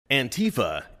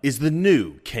Antifa is the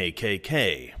new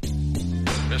KKK.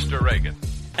 Mr. Reagan.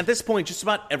 At this point, just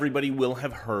about everybody will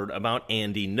have heard about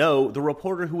Andy Ngo, the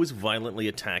reporter who was violently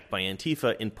attacked by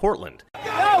Antifa in Portland.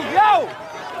 Yo!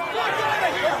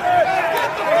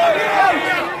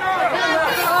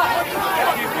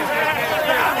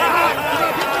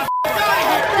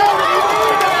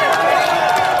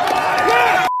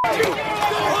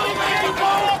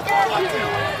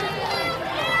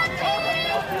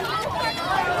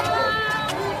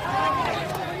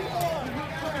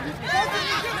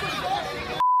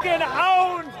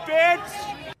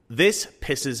 This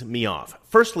pisses me off.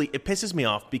 Firstly, it pisses me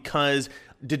off because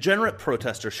degenerate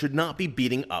protesters should not be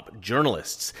beating up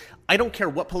journalists. I don't care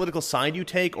what political side you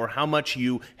take or how much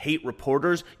you hate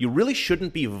reporters, you really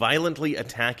shouldn't be violently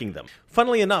attacking them.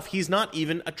 Funnily enough, he's not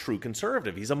even a true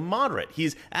conservative. He's a moderate.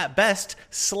 He's, at best,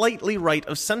 slightly right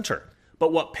of center.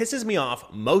 But what pisses me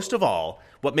off most of all,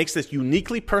 what makes this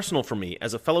uniquely personal for me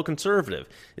as a fellow conservative,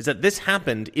 is that this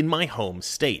happened in my home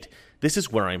state. This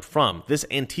is where I'm from. This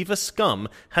Antifa scum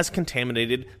has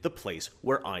contaminated the place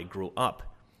where I grew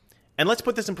up. And let's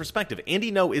put this in perspective.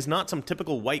 Andy Ngo is not some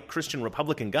typical white Christian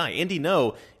Republican guy. Andy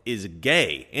Ngo is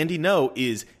gay. Andy Ngo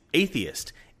is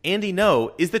atheist. Andy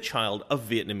Ngo is the child of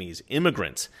Vietnamese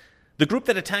immigrants. The group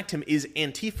that attacked him is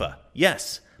Antifa,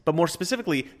 yes, but more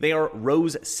specifically, they are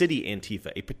Rose City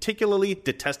Antifa, a particularly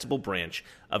detestable branch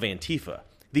of Antifa.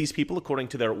 These people, according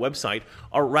to their website,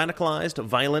 are radicalized,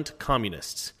 violent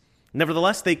communists.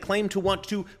 Nevertheless, they claim to want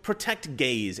to protect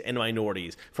gays and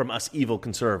minorities from us evil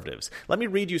conservatives. Let me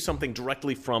read you something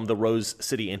directly from the Rose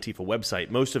City Antifa website.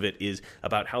 Most of it is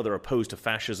about how they're opposed to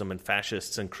fascism and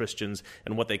fascists and Christians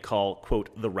and what they call,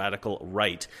 quote, the radical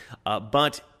right.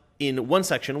 But in one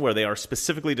section where they are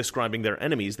specifically describing their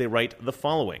enemies, they write the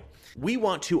following. We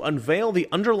want to unveil the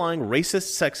underlying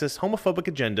racist, sexist, homophobic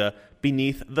agenda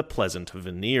beneath the pleasant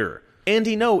veneer.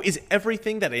 Andy Ngo is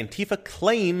everything that Antifa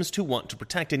claims to want to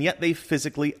protect, and yet they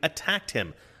physically attacked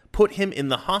him, put him in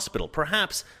the hospital,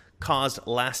 perhaps caused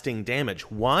lasting damage.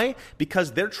 Why?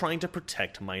 Because they're trying to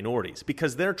protect minorities,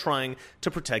 because they're trying to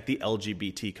protect the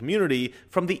LGBT community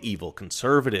from the evil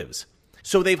conservatives.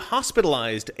 So they've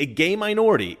hospitalized a gay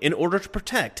minority in order to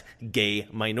protect gay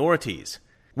minorities.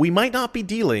 We might not be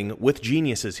dealing with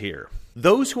geniuses here.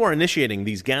 Those who are initiating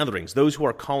these gatherings, those who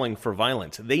are calling for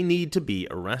violence, they need to be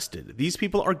arrested. These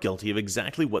people are guilty of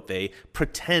exactly what they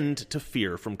pretend to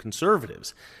fear from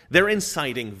conservatives. They're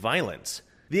inciting violence.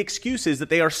 The excuse is that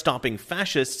they are stopping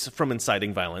fascists from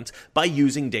inciting violence by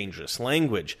using dangerous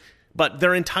language. But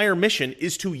their entire mission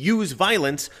is to use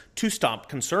violence to stop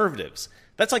conservatives.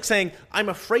 That's like saying, I'm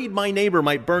afraid my neighbor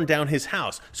might burn down his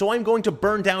house, so I'm going to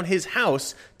burn down his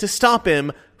house to stop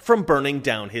him from burning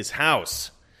down his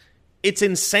house. It's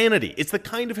insanity. It's the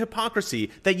kind of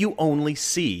hypocrisy that you only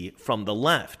see from the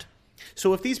left.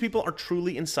 So if these people are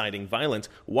truly inciting violence,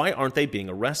 why aren't they being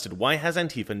arrested? Why has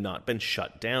Antifa not been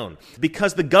shut down?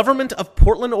 Because the government of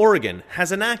Portland, Oregon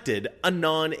has enacted a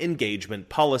non-engagement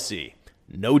policy.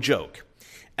 No joke.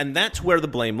 And that's where the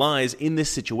blame lies in this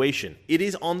situation. It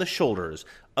is on the shoulders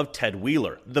of Ted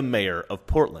Wheeler, the mayor of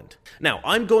Portland. Now,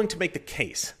 I'm going to make the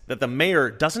case that the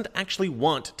mayor doesn't actually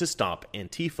want to stop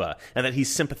Antifa and that he's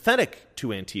sympathetic to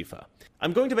Antifa.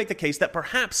 I'm going to make the case that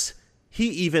perhaps he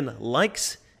even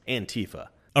likes Antifa.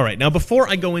 All right, now before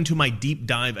I go into my deep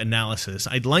dive analysis,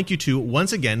 I'd like you to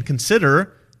once again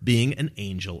consider being an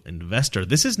angel investor.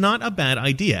 This is not a bad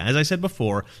idea. As I said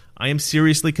before, I am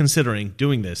seriously considering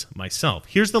doing this myself.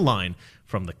 Here's the line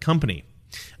from the company.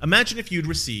 Imagine if you'd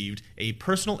received a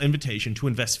personal invitation to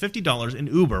invest $50 in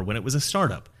Uber when it was a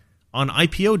startup. On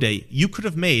IPO day, you could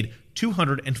have made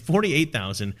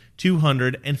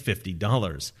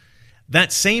 $248,250.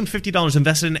 That same $50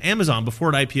 invested in Amazon before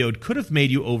it IPO'd could have made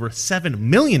you over $7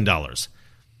 million.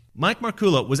 Mike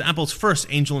Markula was Apple's first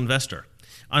angel investor.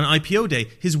 On IPO day,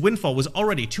 his windfall was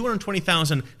already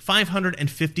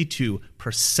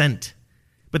 220,552%.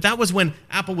 But that was when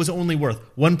Apple was only worth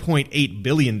 $1.8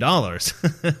 billion.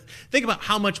 Think about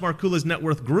how much Markula's net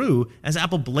worth grew as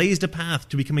Apple blazed a path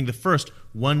to becoming the first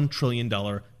 $1 trillion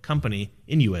company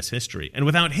in U.S. history. And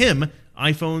without him,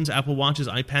 iPhones, Apple Watches,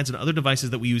 iPads, and other devices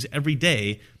that we use every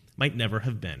day might never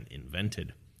have been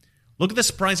invented. Look at the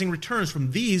surprising returns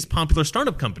from these popular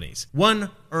startup companies. One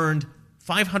earned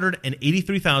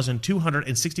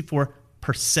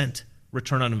 583,264%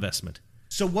 return on investment.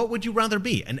 So what would you rather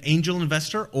be, an angel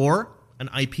investor or an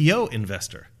IPO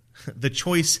investor? The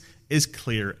choice is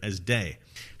clear as day.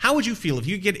 How would you feel if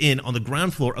you could get in on the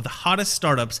ground floor of the hottest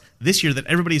startups this year that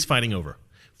everybody's fighting over?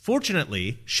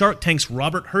 Fortunately, Shark Tank's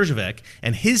Robert Herjavec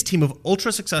and his team of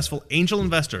ultra-successful angel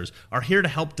investors are here to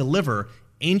help deliver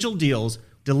angel deals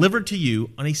delivered to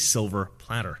you on a silver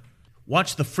platter.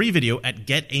 Watch the free video at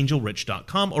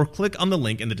getangelrich.com or click on the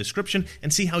link in the description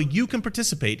and see how you can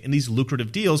participate in these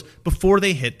lucrative deals before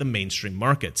they hit the mainstream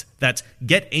markets. That's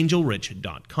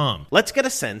getangelrich.com. Let's get a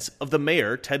sense of the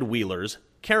mayor, Ted Wheeler's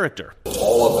character.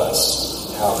 All of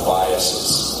us have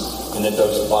biases, and that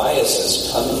those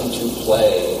biases come into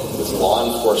play with law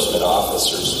enforcement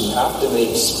officers who have to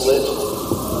make split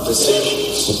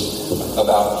decisions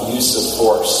about use of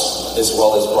force, as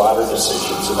well as broader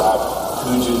decisions about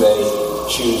who do they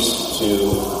choose to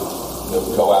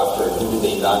go after and who do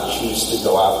they not choose to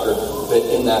go after. But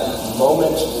in that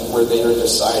moment where they are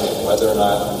deciding whether or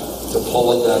not to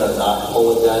pull a gun or not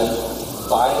pull a gun,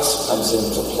 bias comes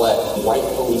into play. White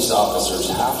police officers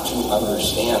have to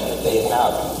understand that they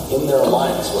have in their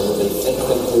minds, whether they think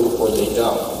they do or they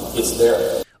don't, it's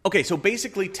there. Okay, so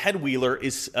basically Ted Wheeler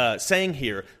is saying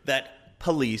here that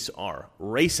police are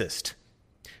racist.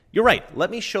 You're right.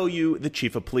 Let me show you the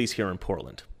chief of police here in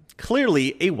Portland.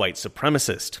 Clearly a white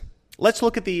supremacist. Let's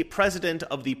look at the president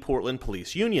of the Portland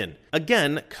Police Union.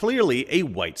 Again, clearly a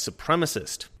white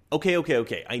supremacist.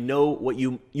 Okay. I know what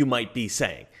you might be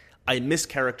saying. I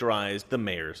mischaracterized the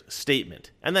mayor's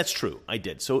statement. And that's true. I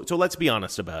did. So let's be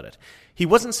honest about it. He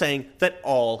wasn't saying that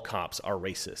all cops are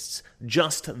racists,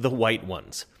 just the white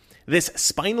ones. This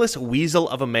spineless weasel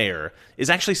of a mayor is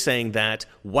actually saying that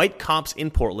white cops in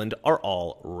Portland are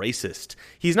all racist.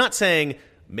 He's not saying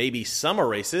maybe some are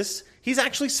racist. He's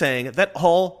actually saying that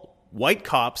all white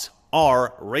cops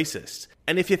are racist.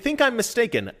 And if you think I'm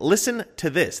mistaken, listen to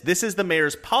this. This is the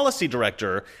mayor's policy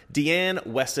director, Deanne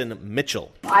Wesson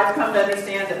Mitchell. I've come to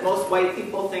understand that most white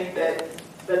people think that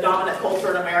the dominant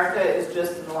culture in America is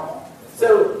just normal.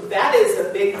 So that is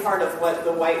a big part of what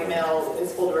the White Male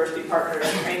is Full Diversity Partner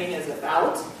Training is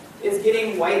about, is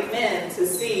getting white men to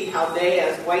see how they,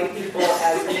 as white people,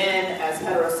 as men, as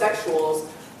heterosexuals,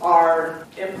 are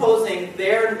imposing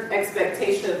their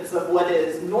expectations of what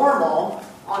is normal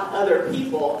on other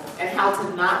people, and how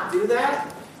to not do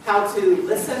that, how to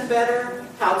listen better,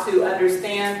 how to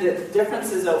understand that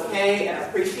difference is okay and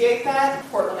appreciate that.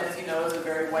 Portland, as you know, is a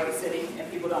very white city,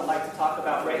 and people don't like to talk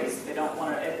about race. They don't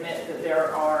want to admit that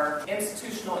there are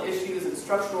institutional issues and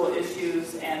structural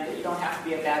issues, and that you don't have to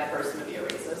be a bad person to be a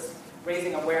racist.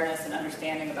 Raising awareness and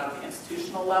understanding about the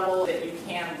institutional level, that you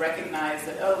can recognize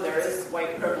that, oh, there is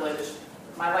white privilege.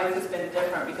 My life has been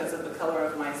different because of the color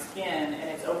of my skin, and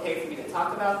it's okay for me to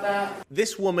talk about that.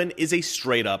 This woman is a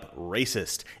straight-up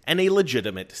racist and a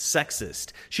legitimate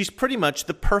sexist. She's pretty much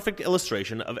the perfect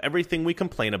illustration of everything we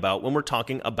complain about when we're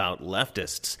talking about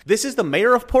leftists. This is the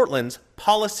mayor of Portland's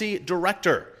policy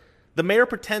director. The mayor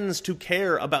pretends to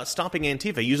care about stopping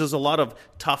Antifa, uses a lot of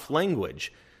tough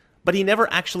language, but he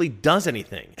never actually does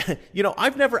anything.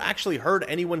 I've never actually heard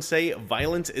anyone say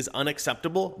violence is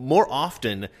unacceptable more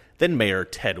often than Mayor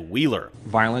Ted Wheeler.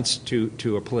 Violence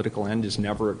to a political end is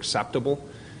never acceptable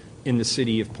in the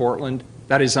city of Portland.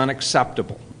 That is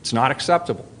unacceptable. It's not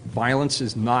acceptable. Violence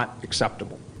is not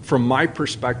acceptable. From my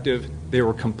perspective, they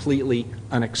were completely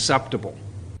unacceptable.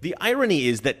 The irony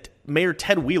is that Mayor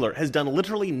Ted Wheeler has done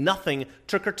literally nothing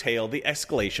to curtail the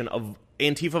escalation of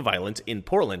Antifa violence in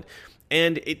Portland.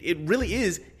 And it really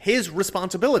is his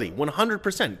responsibility,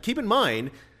 100%. Keep in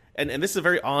mind, and this is a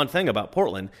very odd thing about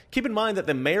Portland, keep in mind that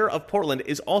the mayor of Portland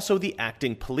is also the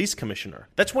acting police commissioner.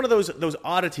 That's one of those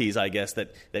oddities, I guess,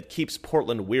 that keeps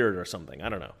Portland weird or something. I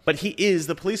don't know. But he is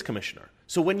the police commissioner.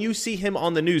 So when you see him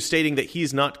on the news stating that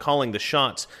he's not calling the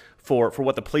shots for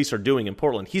what the police are doing in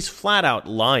Portland, he's flat out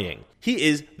lying. He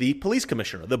is the police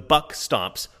commissioner. The buck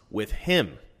stops with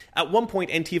him. At one point,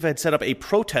 Antifa had set up a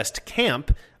protest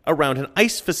camp around an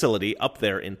ICE facility up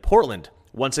there in Portland.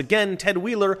 Once again, Ted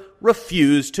Wheeler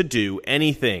refused to do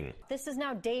anything. This is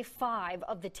now day 5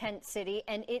 of the tent city,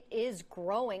 and it is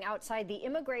growing outside the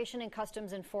Immigration and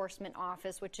Customs Enforcement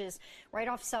Office, which is right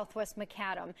off Southwest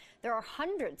Macadam. There are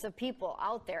hundreds of people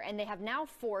out there, and they have now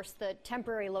forced the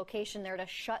temporary location there to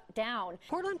shut down.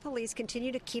 Portland police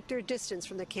continue to keep their distance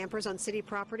from the campers on city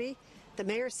property. The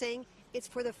mayor saying it's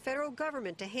for the federal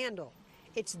government to handle.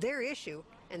 It's their issue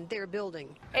and their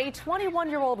building. A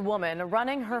 21-year-old woman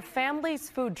running her family's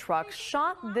food truck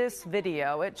shot this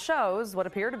video. It shows what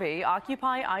appear to be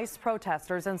Occupy ICE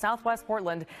protesters in Southwest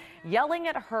Portland yelling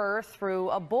at her through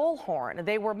a bullhorn.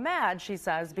 They were mad, she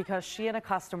says, because she and a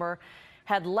customer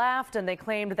had laughed, and they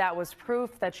claimed that was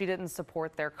proof that she didn't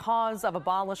support their cause of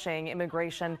abolishing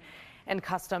immigration and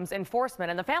customs enforcement.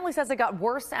 And the family says it got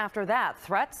worse after that.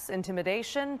 Threats,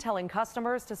 intimidation, telling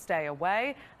customers to stay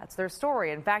away. That's their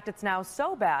story. In fact, it's now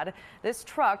so bad, this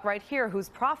truck right here, whose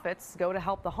profits go to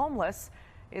help the homeless,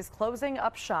 is closing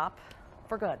up shop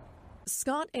for good.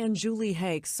 Scott and Julie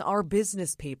Hakes are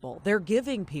business people. They're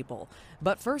giving people.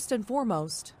 But first and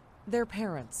foremost, their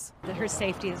parents. Her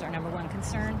safety is our number one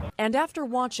concern. And after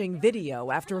watching video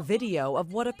after video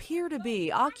of what appear to be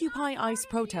Occupy ICE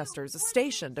protesters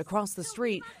stationed across the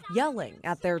street yelling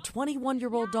at their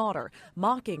 21-year-old daughter,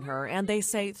 mocking her, and they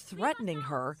say threatening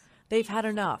her, they've had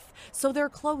enough. So they're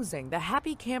closing the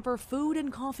Happy Camper food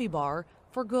and coffee bar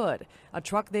for good, a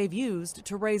truck they've used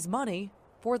to raise money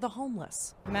for the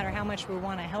homeless. No matter how much we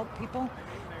want to help people,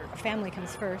 our family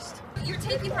comes first. You're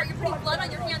taking part, you're putting blood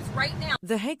on your hands right now.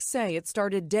 The Hakes say it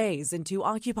started days into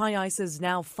Occupy ICE's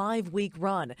now 5-week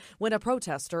run when a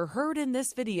protester heard in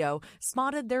this video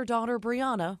spotted their daughter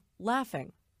Brianna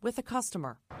laughing with a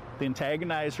customer. The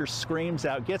antagonizer screams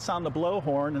out, gets on the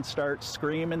blowhorn and starts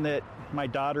screaming that my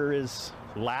daughter is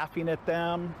laughing at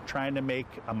them, trying to make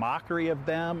a mockery of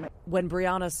them. When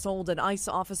Brianna sold an ICE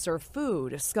officer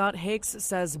food, Scott Hakes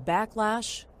says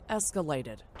backlash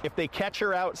escalated. If they catch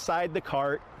her outside the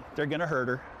cart, they're going to hurt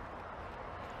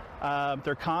her.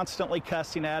 They're constantly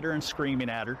cussing at her and screaming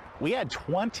at her. We had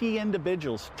 20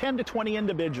 individuals, 10 to 20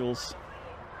 individuals,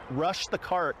 rush the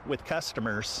cart with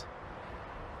customers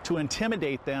to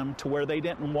intimidate them to where they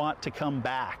didn't want to come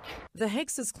back. The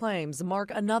Hakes' claims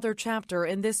mark another chapter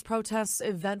in this protest's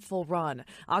eventful run.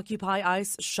 Occupy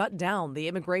ICE shut down the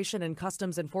Immigration and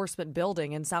Customs Enforcement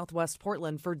building in Southwest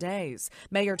Portland for days.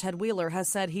 Mayor Ted Wheeler has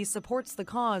said he supports the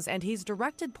cause, and he's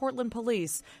directed Portland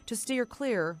police to steer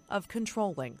clear of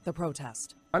controlling the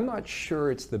protest. I'm not sure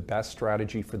it's the best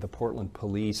strategy for the Portland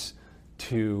police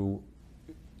to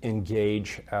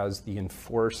engage as the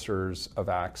enforcers of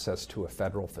access to a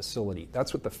federal facility.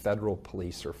 That's what the federal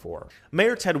police are for.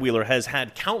 Mayor Ted Wheeler has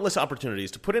had countless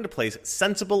opportunities to put into place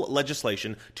sensible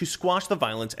legislation to squash the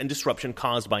violence and disruption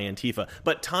caused by Antifa.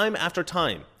 But time after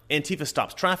time, Antifa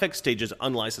stops traffic, stages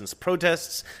unlicensed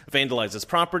protests, vandalizes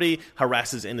property,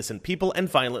 harasses innocent people, and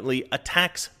violently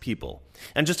attacks people.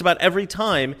 And just about every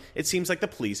time, it seems like the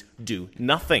police do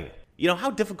nothing. You know,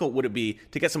 how difficult would it be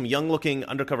to get some young-looking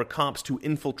undercover cops to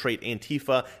infiltrate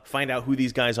Antifa, find out who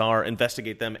these guys are,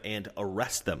 investigate them, and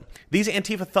arrest them? These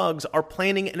Antifa thugs are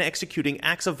planning and executing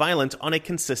acts of violence on a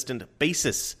consistent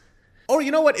basis. Or you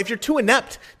know what? If you're too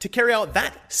inept to carry out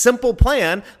that simple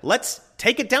plan, let's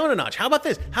take it down a notch. How about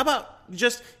this? How about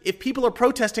just, if people are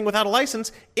protesting without a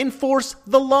license, enforce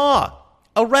the law.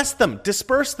 Arrest them.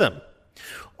 Disperse them.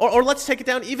 Or let's take it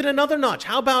down even another notch.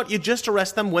 How about you just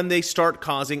arrest them when they start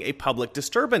causing a public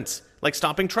disturbance, like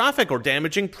stopping traffic or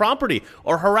damaging property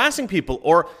or harassing people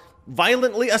or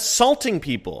violently assaulting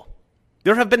people?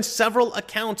 There have been several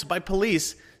accounts by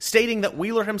police stating that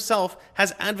Wheeler himself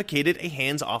has advocated a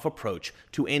hands-off approach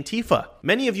to Antifa.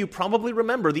 Many of you probably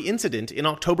remember the incident in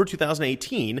October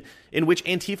 2018 in which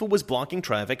Antifa was blocking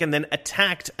traffic and then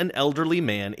attacked an elderly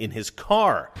man in his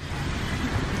car.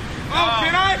 Oh,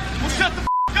 can I? Well, shut the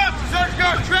up, sir,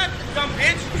 trip, dumb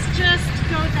bitch. Just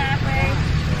go that way.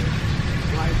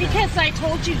 Because I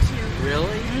told you to.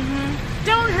 Really? Mm-hmm.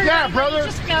 Don't hurt Yeah, me. brother.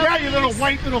 Just go. Yeah, you little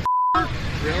white little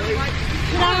Really? No.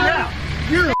 Yeah.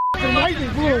 You're a white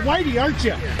little whitey, aren't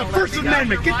you? The First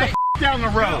Amendment, get the down the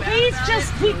road. Please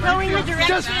just keep going the direction.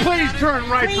 Just please turn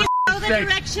right. Please go the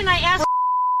direction I asked.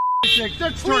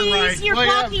 Let's turn right. Please, you're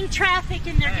blocking traffic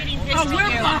and they're getting pissed at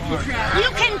you. Blocking traffic. You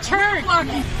can turn.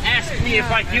 Ask me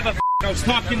if I give a I was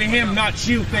talking to him, not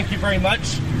you. Thank you very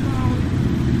much.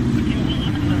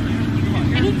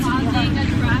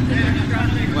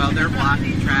 Well, they're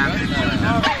blocking traffic.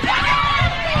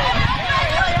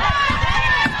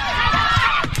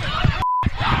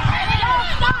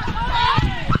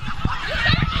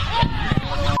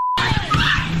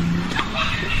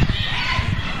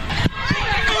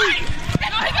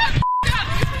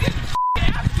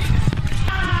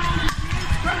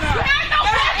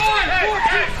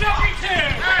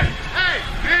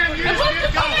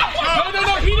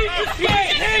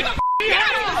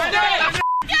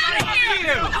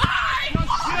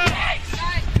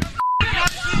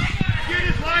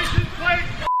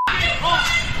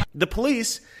 The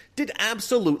police did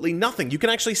absolutely nothing. You can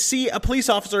actually see a police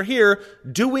officer here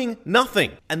doing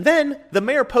nothing. And then the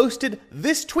mayor posted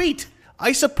this tweet: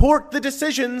 "I support the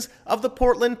decisions of the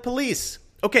Portland police."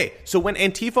 Okay, so when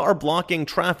Antifa are blocking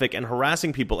traffic and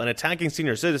harassing people and attacking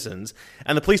senior citizens,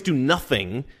 and the police do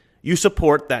nothing, you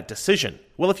support that decision.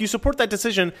 Well, if you support that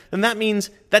decision, then that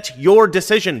means that's your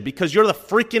decision because you're the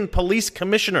freaking police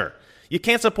commissioner. You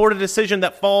can't support a decision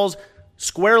that falls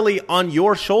squarely on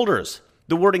your shoulders.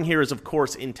 The wording here is, of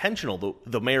course, intentional.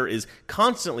 The mayor is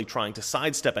constantly trying to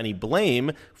sidestep any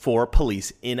blame for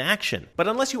police inaction. But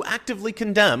unless you actively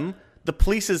condemn the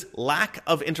police's lack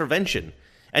of intervention,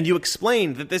 and you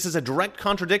explain that this is a direct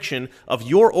contradiction of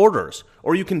your orders,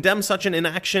 or you condemn such an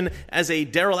inaction as a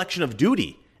dereliction of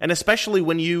duty, and especially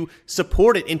when you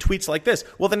support it in tweets like this,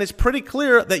 well, then it's pretty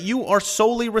clear that you are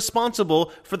solely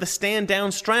responsible for the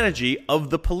stand-down strategy of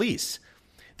the police.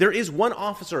 There is one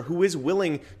officer who is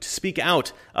willing to speak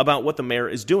out about what the mayor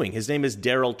is doing. His name is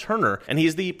Daryl Turner, and he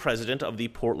is the president of the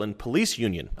Portland Police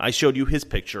Union. I showed you his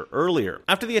picture earlier.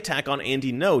 After the attack on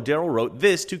Andy Ngo, Daryl wrote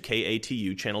this to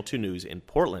KATU Channel 2 News in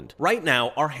Portland. Right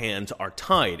now, our hands are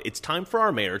tied. It's time for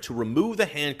our mayor to remove the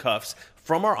handcuffs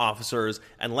from our officers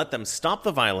and let them stop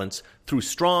the violence through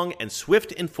strong and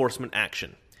swift enforcement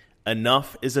action.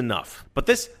 Enough is enough. But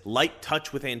this light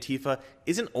touch with Antifa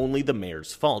isn't only the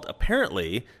mayor's fault.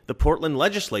 Apparently, the Portland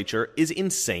legislature is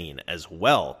insane as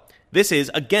well. This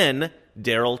is, again,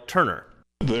 Daryl Turner.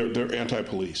 They're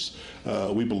anti-police.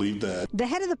 We believe that. The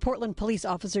head of the Portland Police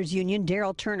Officers Union,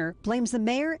 Daryl Turner, blames the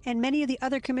mayor and many of the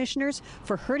other commissioners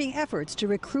for hurting efforts to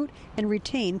recruit and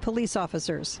retain police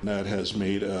officers. That has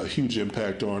made a huge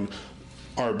impact on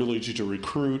our ability to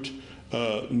recruit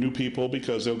new people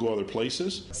because they'll go other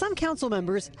places. Some council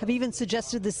members have even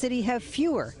suggested the city have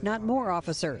fewer, not more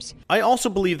officers. I also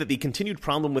believe that the continued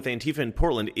problem with Antifa in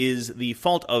Portland is the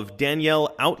fault of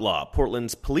Danielle Outlaw,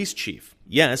 Portland's police chief.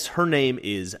 Yes, her name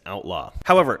is Outlaw.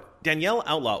 However, Danielle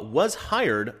Outlaw was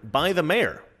hired by the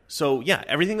mayor. So yeah,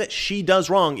 everything that she does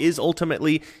wrong is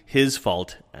ultimately his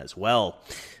fault as well.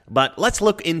 But let's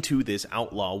look into this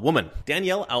Outlaw woman.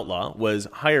 Danielle Outlaw was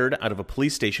hired out of a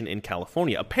police station in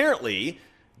California. Apparently,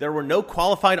 there were no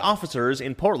qualified officers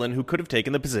in Portland who could have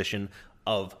taken the position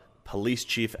of police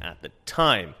chief at the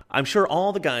time. I'm sure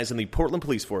all the guys in the Portland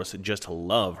police force just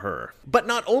love her. But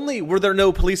not only were there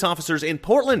no police officers in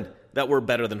Portland that were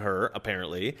better than her,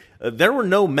 apparently, there were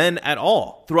no men at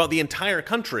all throughout the entire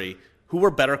country who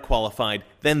were better qualified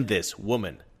than this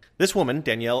woman. This woman,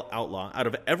 Danielle Outlaw, out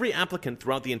of every applicant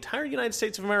throughout the entire United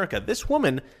States of America, this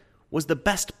woman was the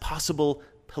best possible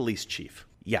police chief.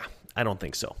 Yeah, I don't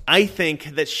think so. I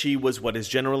think that she was what is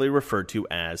generally referred to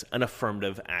as an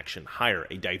affirmative action hire,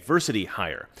 a diversity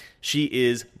hire. She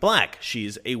is black.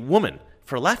 She's a woman.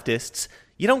 For leftists,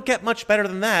 you don't get much better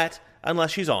than that unless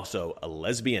she's also a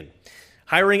lesbian.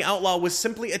 Hiring Outlaw was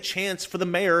simply a chance for the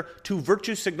mayor to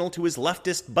virtue signal to his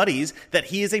leftist buddies that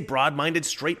he is a broad-minded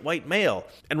straight white male.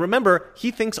 And remember,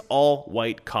 he thinks all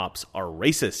white cops are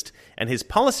racist. And his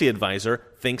policy advisor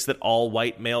thinks that all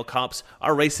white male cops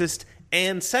are racist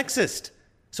and sexist.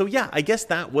 So yeah, I guess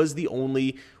that was the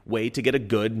only way to get a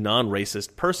good,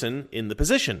 non-racist person in the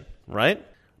position, right?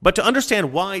 But to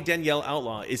understand why Danielle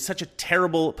Outlaw is such a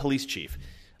terrible police chief,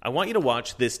 I want you to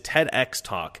watch this TEDx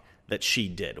talk that she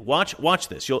did. Watch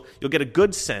this. You'll get a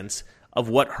good sense of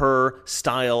what her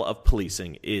style of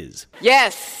policing is.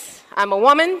 Yes, I'm a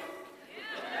woman.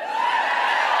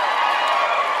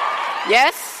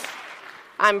 Yes,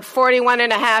 I'm 41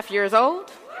 and a half years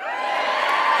old.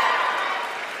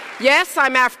 Yes,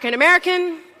 I'm African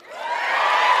American.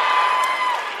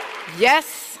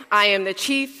 Yes, I am the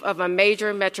chief of a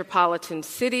major metropolitan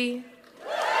city.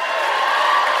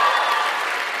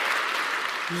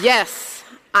 Yes,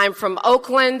 I'm from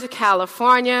Oakland,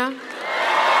 California.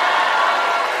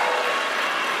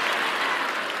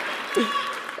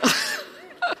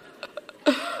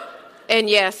 And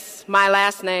yes, my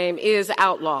last name is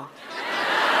Outlaw. All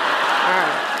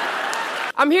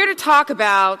right. I'm here to talk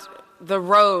about the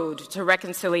road to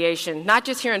reconciliation, not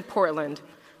just here in Portland,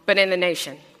 but in the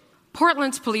nation.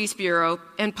 Portland's Police Bureau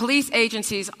and police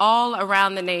agencies all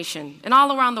around the nation and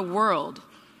all around the world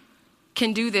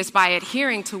can do this by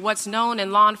adhering to what's known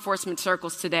in law enforcement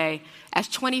circles today as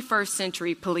 21st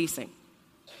century policing.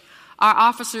 Our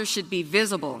officers should be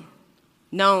visible,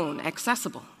 known,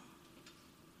 accessible.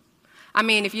 I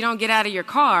mean, if you don't get out of your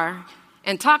car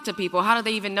and talk to people, how do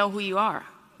they even know who you are,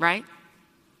 right?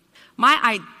 My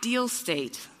ideal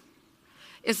state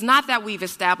is not that we've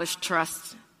established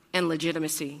trust and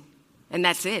legitimacy, and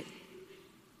that's it.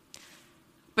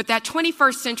 But that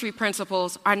 21st century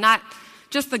principles are not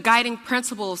just the guiding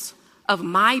principles of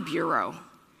my bureau,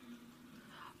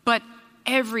 but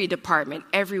every department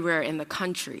everywhere in the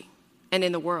country and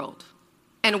in the world.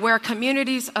 And where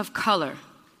communities of color,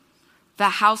 the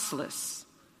houseless,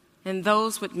 and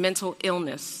those with mental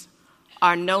illness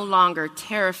are no longer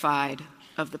terrified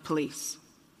of the police.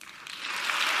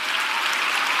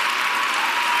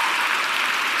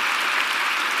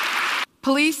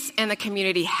 Police and the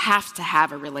community have to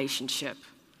have a relationship.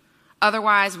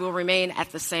 Otherwise, we'll remain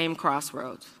at the same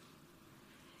crossroads.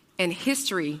 And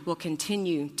history will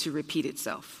continue to repeat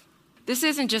itself. This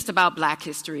isn't just about Black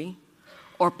history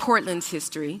or Portland's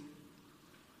history.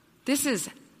 This is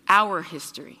our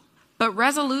history. But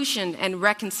resolution and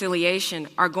reconciliation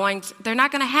they're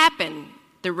not going to happen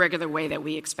the regular way that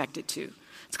we expect it to.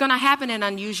 It's going to happen in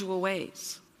unusual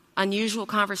ways, unusual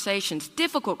conversations,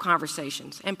 difficult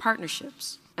conversations, and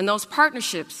partnerships. And those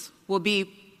partnerships will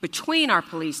be between our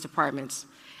police departments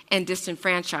and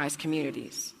disenfranchised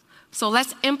communities. So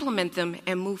let's implement them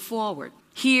and move forward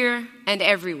here and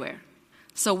everywhere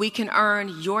so we can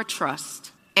earn your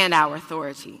trust and our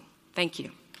authority. Thank you.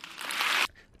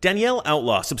 Danielle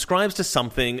Outlaw subscribes to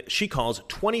something she calls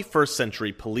 21st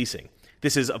century policing.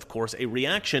 This is, of course, a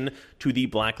reaction to the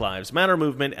Black Lives Matter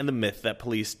movement and the myth that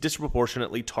police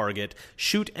disproportionately target,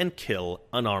 shoot, and kill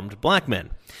unarmed black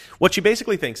men. What she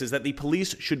basically thinks is that the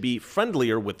police should be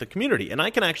friendlier with the community, and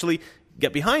I can actually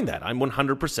get behind that. I'm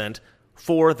 100%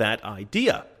 for that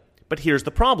idea. But here's the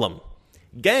problem.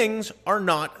 Gangs are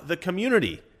not the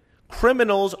community.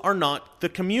 Criminals are not the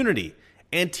community.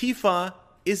 Antifa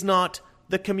is not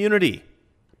the community.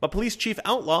 But Police Chief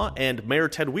Outlaw and Mayor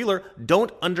Ted Wheeler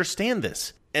don't understand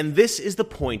this. And this is the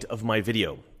point of my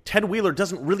video. Ted Wheeler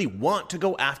doesn't really want to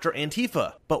go after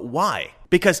Antifa. But why?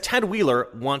 Because Ted Wheeler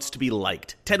wants to be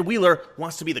liked. Ted Wheeler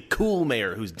wants to be the cool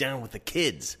mayor who's down with the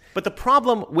kids. But the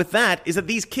problem with that is that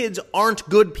these kids aren't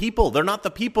good people. They're not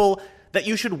the people that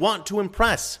you should want to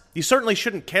impress. You certainly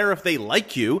shouldn't care if they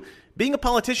like you. Being a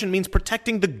politician means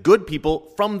protecting the good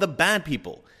people from the bad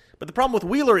people. But the problem with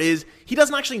Wheeler is he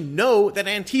doesn't actually know that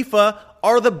Antifa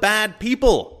are the bad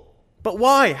people. But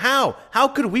why? How? How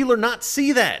could Wheeler not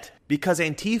see that? Because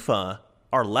Antifa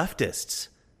are leftists.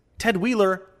 Ted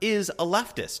Wheeler is a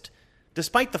leftist.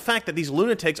 Despite the fact that these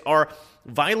lunatics are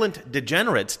violent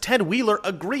degenerates, Ted Wheeler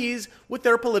agrees with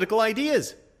their political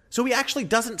ideas. So he actually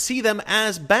doesn't see them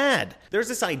as bad. There's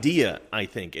this idea, I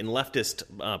think, in leftist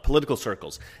political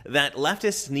circles, that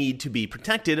leftists need to be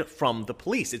protected from the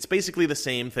police. It's basically the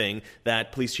same thing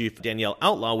that Police Chief Danielle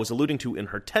Outlaw was alluding to in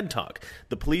her TED Talk.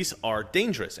 The police are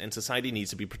dangerous, and society needs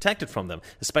to be protected from them,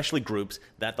 especially groups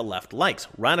that the left likes,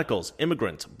 radicals,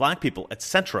 immigrants, black people,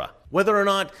 etc. Whether or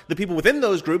not the people within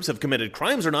those groups have committed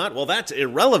crimes or not, well, that's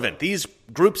irrelevant. These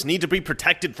groups need to be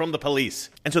protected from the police.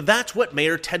 And so that's what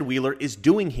Mayor Ted Wheeler is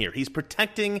doing here. He's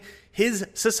protecting his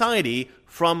society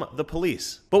from the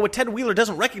police. But what Ted Wheeler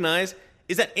doesn't recognize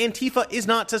is that Antifa is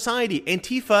not society.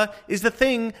 Antifa is the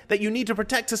thing that you need to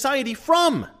protect society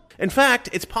from. In fact,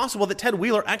 it's possible that Ted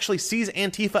Wheeler actually sees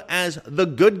Antifa as the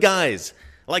good guys,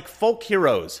 like folk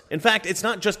heroes. In fact, it's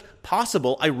not just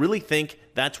possible. I really think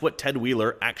that's what Ted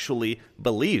Wheeler actually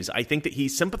believes. I think that he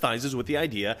sympathizes with the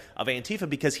idea of Antifa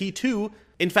because he too,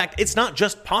 in fact, it's not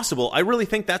just possible. I really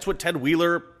think that's what Ted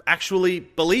Wheeler actually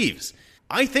believes.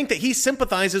 I think that he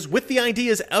sympathizes with the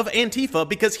ideas of Antifa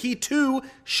because he too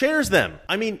shares them.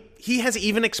 I mean, he has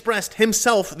even expressed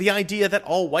himself the idea that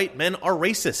all white men are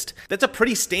racist. That's a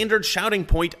pretty standard shouting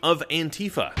point of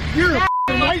Antifa. You're a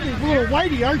little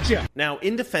whitey, aren't you? Now,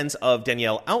 in defense of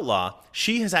Danielle Outlaw,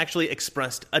 she has actually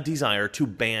expressed a desire to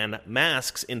ban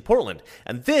masks in Portland.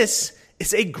 And this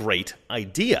is a great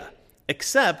idea.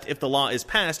 Except if the law is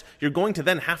passed, you're going to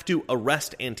then have to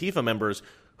arrest Antifa members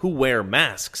who wear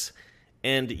masks.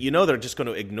 And you know they're just going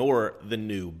to ignore the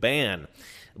new ban.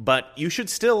 But you should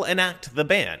still enact the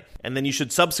ban. And then you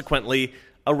should subsequently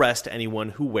arrest anyone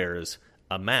who wears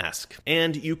a mask.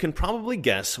 And you can probably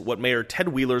guess what Mayor Ted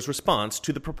Wheeler's response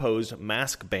to the proposed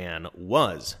mask ban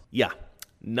was. Yeah,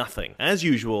 nothing. As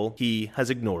usual, he has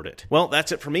ignored it. Well,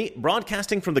 that's it for me.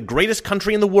 Broadcasting from the greatest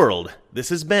country in the world, this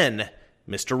has been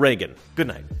Mr. Reagan. Good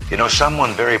night. You know,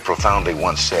 someone very profoundly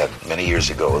once said many years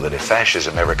ago that if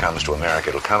fascism ever comes to America,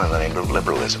 it'll come in the name of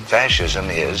liberalism. Fascism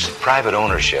is private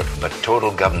ownership, but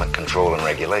total government control and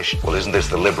regulation. Well, isn't this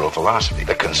the liberal philosophy?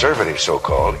 The conservative,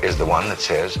 so-called, is the one that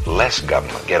says less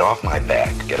government. Get off my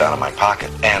back, get out of my pocket,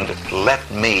 and let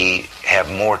me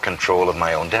have more control of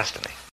my own destiny.